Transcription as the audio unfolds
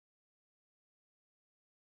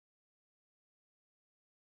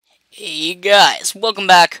Hey guys, welcome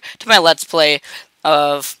back to my Let's Play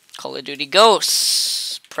of Call of Duty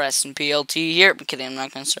Ghosts. Pressing PLT here. I'm kidding, I'm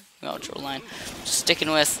not going to start the outro line. Just sticking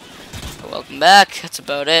with, welcome back, that's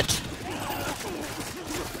about it.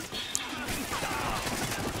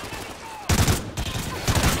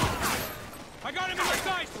 I got him in my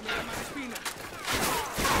sights!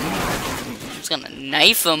 I'm just gonna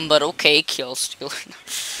knife him, but okay, kill stealer.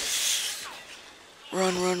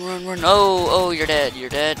 Run. Oh, you're dead, you're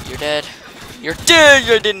dead. You're dead!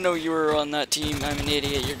 I didn't know you were on that team. I'm an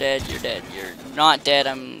idiot. You're dead. You're not dead.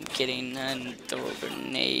 I'm kidding. And throw a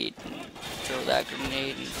grenade. And throw that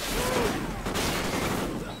grenade. And...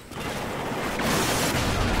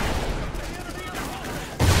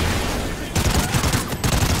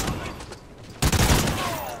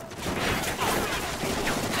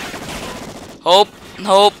 Hope.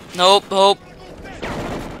 Nope.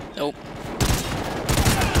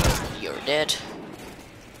 You're dead.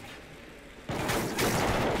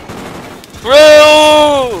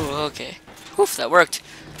 Bro! Okay. Oof, that worked.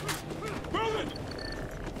 Moving!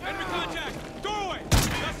 Enemy contact! Doorway!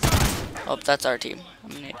 Left side! Oh, that's our team.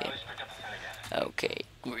 I'm an idiot. Okay.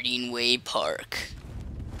 Greenway Park.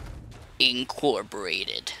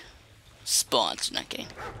 Incorporated. Spawns. Not kidding.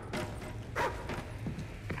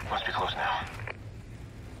 Must be close now.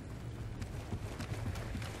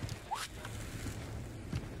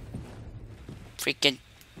 Freaking.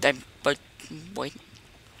 But. Wait.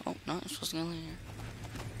 Oh, no, I'm supposed to go in here.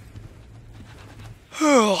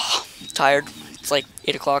 I'm tired. It's like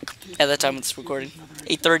 8 o'clock at that time it's recording.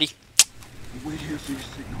 8:30. Wait here for your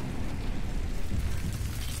signal.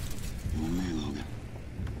 You and me, Logan.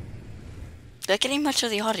 Not getting much of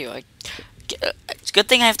the audio. It's a good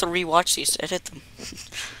thing I have to rewatch these to edit them.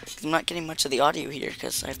 I'm not getting much of the audio here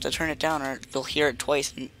because I have to turn it down or you'll hear it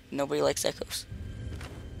twice and nobody likes echoes.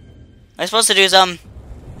 What I'm supposed to do is,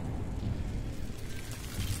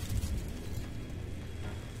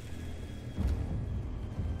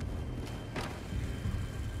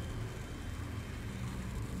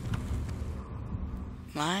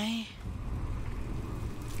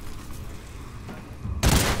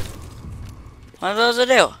 What am I supposed to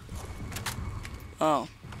do? Oh.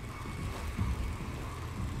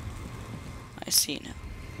 I see now.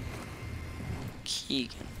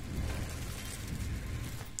 Keegan.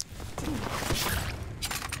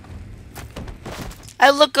 I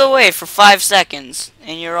look away for 5 seconds,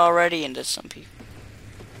 and you're already into some people.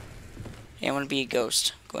 Yeah, I want to be a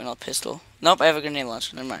ghost. Going all pistol. Nope, I have a grenade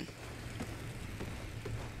launcher. Never mind.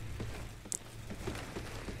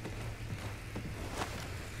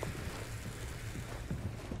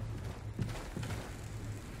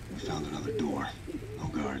 We found another door. No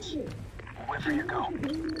guards. Wait for you go.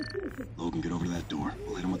 Logan, get over to that door.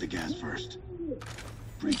 We'll hit him with the gas first.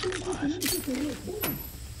 Breach at 5.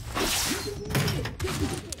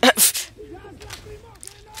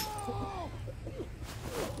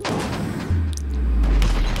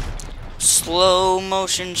 Slow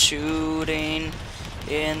motion shooting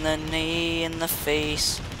in the knee, in the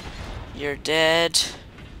face. You're dead.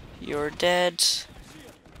 You're dead.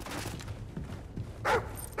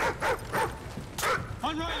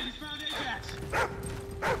 On Ryan, he's found Ajax!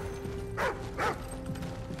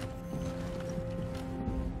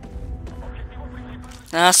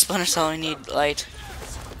 Ah, Splinter Cell, I need light.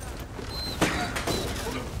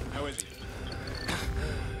 How is he?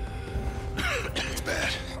 It's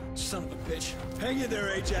bad. Son of a bitch. Hang in there,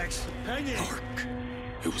 Ajax. Hang in. Rourke.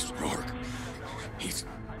 It was Rourke. He's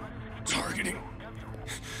targeting.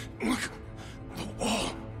 Look. The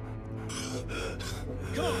wall.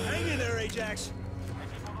 Come on, hang in there, Ajax.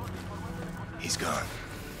 He's gone.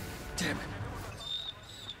 Damn it.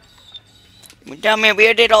 You tell me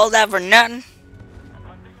we did all that for nothing?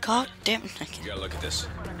 God damn it. You gotta look at this.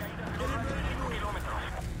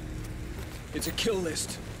 It's a kill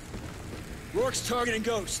list. Rourke's targeting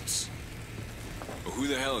ghosts. But who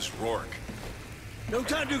the hell is Rourke? No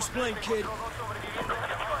time to explain, kid.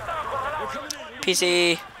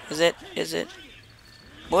 PC. Is it?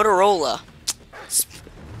 Motorola.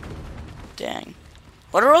 Dang.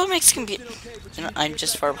 Motorola makes computer. You know, I'm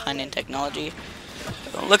just far behind in technology.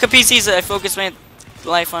 Look at PCs. I focus my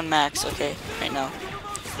life on Max. Okay, right now.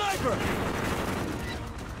 Sniper!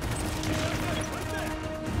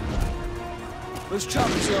 Those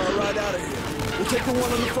choppers are right out of here. We'll take the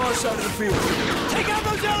one on the far side of the field. Take out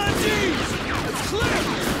those LMGs! It's clear!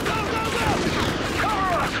 Go!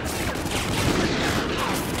 Cover us!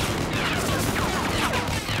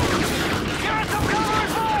 Give us some cover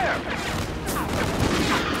and fire!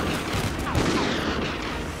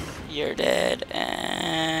 You're dead,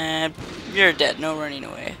 and you're dead. No running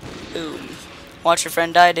away. Boom. Watch your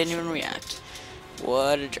friend die, didn't even react.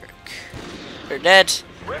 What a jerk. You're dead.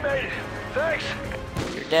 We made it. Thanks.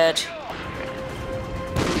 You're dead.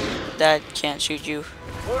 That can't shoot you.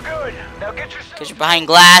 We're good. Now get your... Because you're behind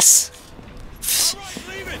glass.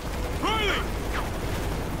 Leave it. Riley!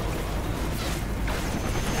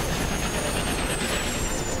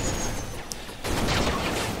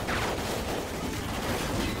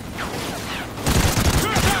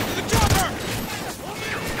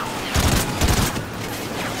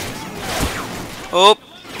 Oh.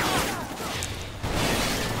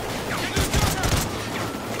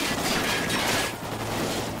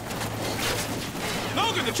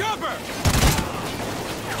 Logan, the chopper!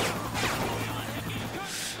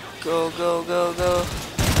 Go, go, go, go.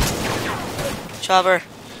 Chopper.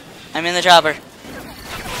 I'm in the chopper.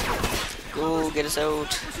 Go, get us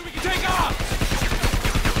out. So we can take off!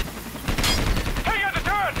 Hey, on the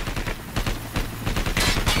turn!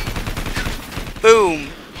 Boom.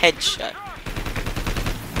 Headshot.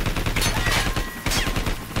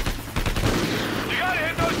 You gotta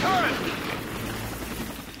hit those turrets!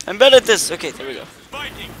 I'm better at this. Okay, there we go.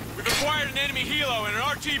 Viking, we've acquired an enemy helo and an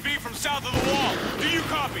RTB from south of the wall. Do you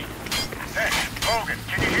copy? Hey, Logan,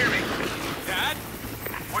 can you hear me? Dad?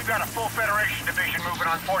 We've got a full Federation division moving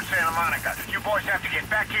on Fort Santa Monica. You boys have to get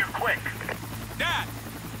back here quick. Dad!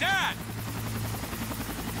 Dad!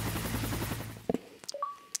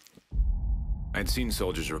 I'd seen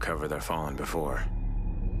soldiers recover their fallen before.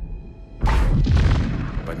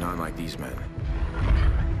 But not like these men.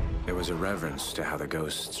 There was a reverence to how the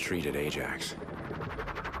ghosts treated Ajax.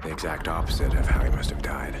 The exact opposite of how he must have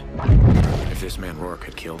died. If this man Rourke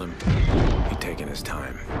had killed him, he'd taken his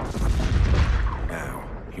time. Now,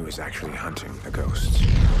 he was actually hunting the ghosts.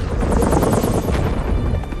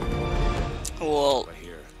 Well, But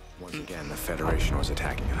here, once again, the Federation was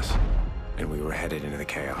attacking us. And we were headed into the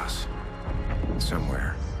chaos.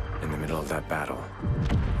 Somewhere, in the middle of that battle,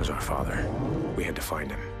 was our father. We had to find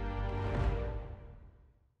him.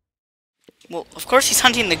 well, of course he's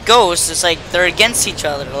hunting the ghosts. It's like they're against each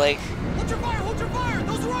other. Like, Hold your fire! Hold your fire!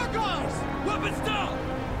 Those are our guys! Weapons down!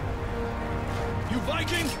 You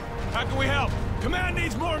Viking? How can we help? Command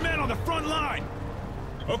needs more men on the front line!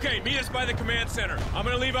 Okay, meet us by the command center. I'm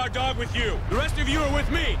gonna leave our dog with you. The rest of you are with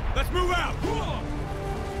me. Let's move out!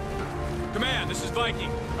 Command, this is Viking.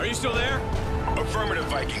 Are you still there? Affirmative,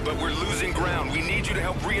 Viking, but we're losing ground. We need you to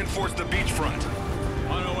help reinforce the beachfront.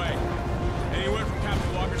 On our way. Any word from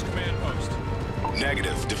Captain Walker's command post?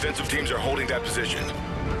 Negative. Defensive teams are holding that position.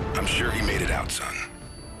 I'm sure he made it out, son.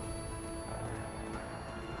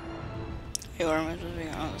 hey, where am I supposed to be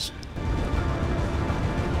on this?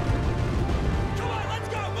 Come on, let's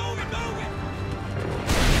go! Move it, move it!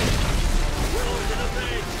 We're losing the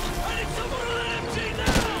beach! I need someone on an MG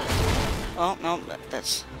now! Oh no,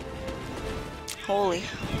 that's holy.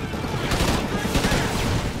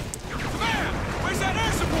 Command! Where's that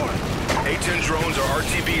air support? A-10 drones are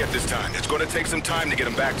RTB at this time. It's going to take some time to get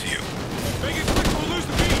them back to you. Make it quick, we'll lose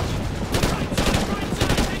the beach!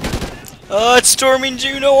 Oh, it's storming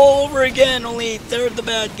Juno all over again. Only they're the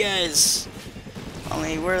bad guys.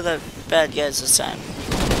 Only we're the bad guys this time.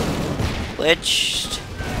 Glitched.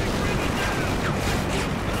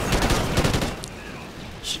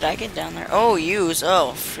 Should I get down there? Oh, use.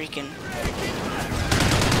 Oh, freaking.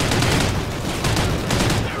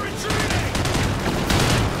 They're retreating!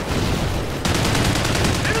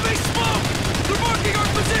 Enemy smoke! They're marking our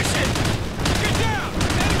position! Get down!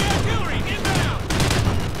 Enemy artillery inbound!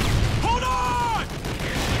 Hold on!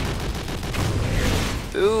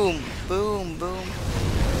 Boom, boom, boom.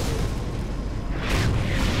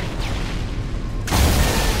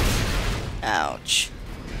 Ouch.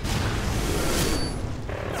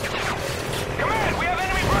 Command, we have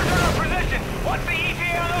enemy birds on our position. What's the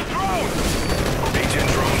ETA on those drones? A-10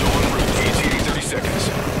 drones en route. ETA 30 seconds.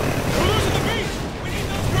 We're losing the beach! We need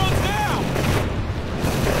those drones now!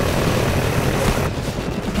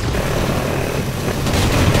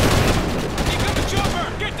 Keep coming, chopper!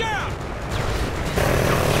 Get down!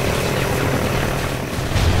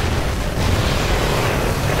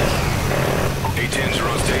 A-10s are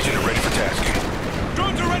on station and ready for tasking.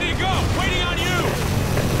 Drones are ready to go! Waiting on you!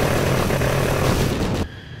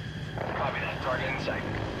 Copy that. Target in sight.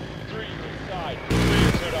 3 inside. 3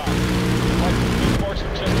 set up. Force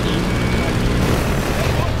just east.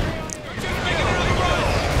 Just make an early run!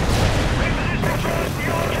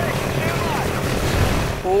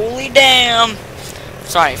 Holy damn!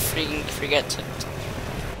 Sorry, freaking forget to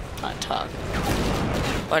not talk.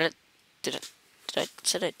 What? Did I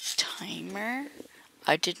set a timer?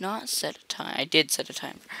 I did not set a time. I did set a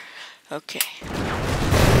timer. Okay.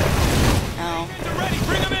 Now. They're ready!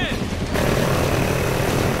 Bring them in!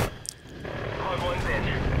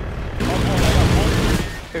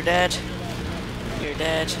 You're dead. You're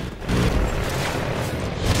dead.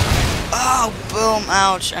 Oh, boom!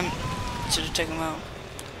 Ouch! I should have taken him out.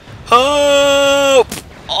 Hope!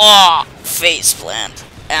 Oh, face plant.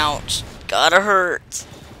 Ouch! Gotta hurt.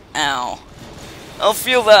 Ow! I'll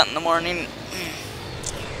feel that in the morning.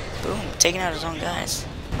 Boom! Taking out his own guys.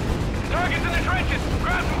 Targets in the trenches!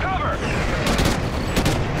 Grab some cover!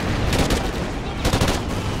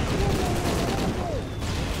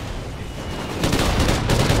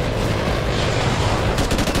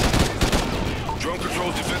 Drone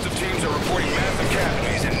Control's defensive teams are reporting massive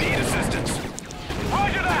casualties and need assistance.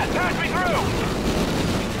 Roger that! Pass me through!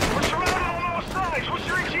 We're surrounded on all sides! What's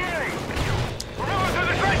your ETA? We're moving through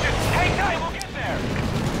the trenches! Hang tight, we'll get there!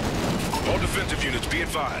 All defensive units, be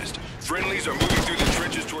advised. Friendlies are moving through the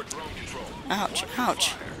trenches toward drone control. Ouch!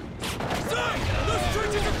 Ouch! Son! Those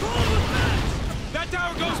trenches are crawling with fast! That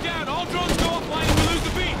tower goes down, all drones go offline and we lose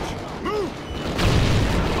the beach! Move!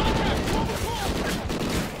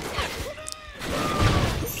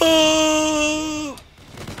 Oh!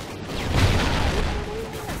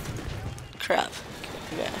 Crap.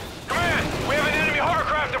 Yeah. Command! We have an enemy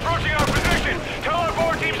hovercraft approaching our position! Tell our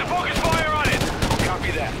board teams to focus fire on it! Copy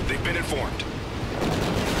that. They've been informed.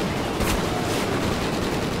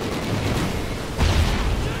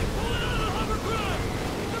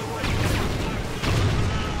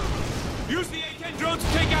 Use the A-10 drones to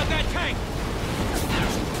take out that tank!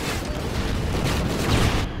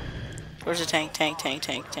 Where's the tank? Tank. Good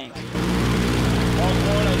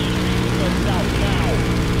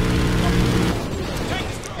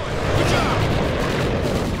job!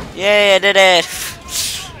 Yay! I did it.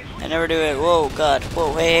 I never do it. Whoa, God.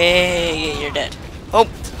 Whoa, hey, you're dead. Oh,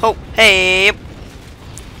 hey.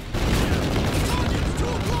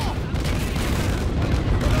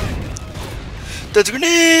 That's a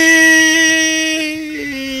grenade!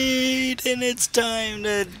 And it's time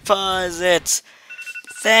to pause it.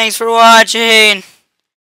 Thanks for watching.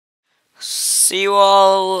 See you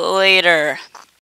all later.